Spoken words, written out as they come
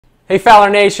Hey Fowler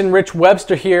Nation, Rich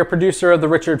Webster here, producer of The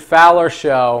Richard Fowler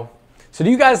Show. So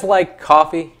do you guys like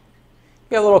coffee? You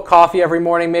get a little coffee every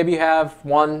morning. Maybe you have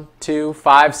 1, 2,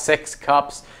 5, 6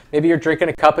 cups. Maybe you're drinking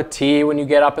a cup of tea when you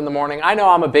get up in the morning. I know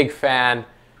I'm a big fan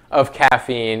of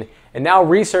caffeine, and now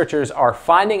researchers are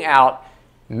finding out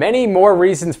many more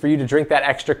reasons for you to drink that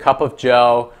extra cup of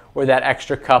joe, or that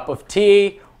extra cup of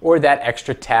tea, or that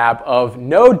extra tab of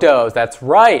no-dos. That's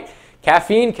right.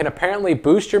 Caffeine can apparently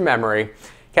boost your memory.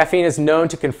 Caffeine is known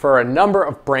to confer a number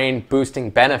of brain-boosting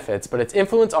benefits, but its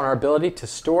influence on our ability to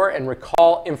store and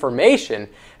recall information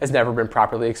has never been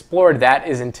properly explored. That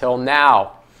is until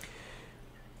now.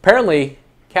 Apparently,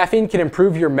 caffeine can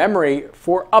improve your memory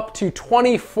for up to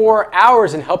 24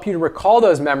 hours and help you to recall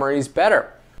those memories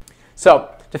better.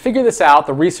 So, to figure this out,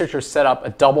 the researchers set up a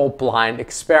double-blind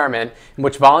experiment in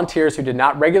which volunteers who did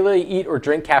not regularly eat or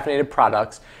drink caffeinated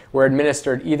products were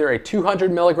administered either a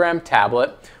 200 milligram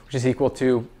tablet, which is equal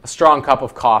to a strong cup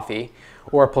of coffee,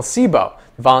 or a placebo.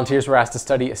 The volunteers were asked to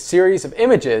study a series of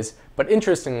images, but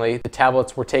interestingly, the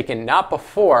tablets were taken not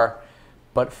before,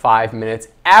 but 5 minutes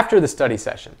after the study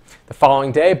session. The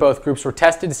following day, both groups were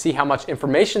tested to see how much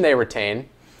information they retained.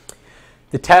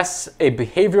 The tests, a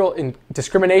behavioral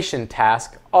discrimination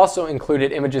task, also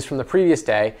included images from the previous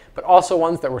day, but also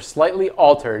ones that were slightly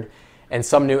altered and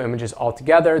some new images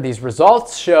altogether. These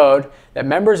results showed that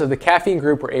members of the caffeine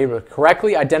group were able to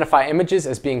correctly identify images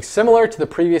as being similar to the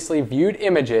previously viewed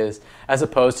images, as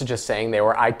opposed to just saying they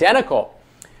were identical.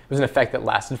 It was an effect that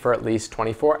lasted for at least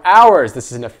 24 hours.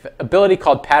 This is an ability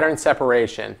called pattern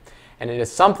separation, and it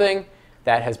is something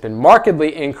that has been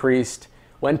markedly increased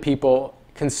when people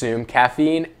consume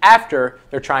caffeine after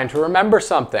they're trying to remember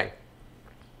something.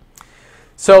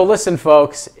 So listen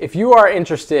folks, if you are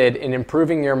interested in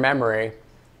improving your memory,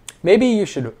 maybe you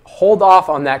should hold off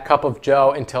on that cup of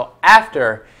joe until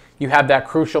after you have that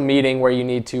crucial meeting where you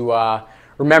need to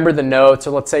remember the notes,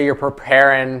 or let's say you're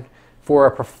preparing for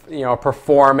a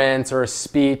performance or a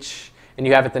speech and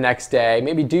you have it the next day.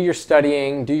 Maybe do your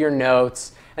studying, do your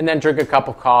notes, and then drink a cup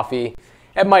of coffee.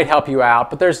 It might help you out,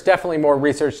 but there's definitely more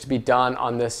research to be done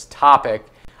on this topic.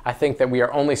 I think that we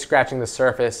are only scratching the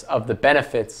surface of the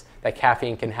benefits that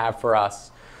caffeine can have for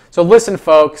us. So listen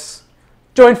folks,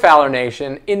 join Fowler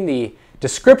Nation. In the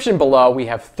description below, we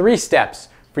have 3 steps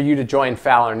for you to join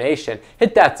Fowler Nation.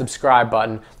 Hit that subscribe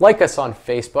button, like us on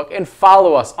Facebook, and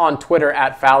follow us on Twitter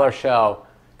 @Fowler Show.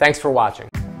 Thanks for watching.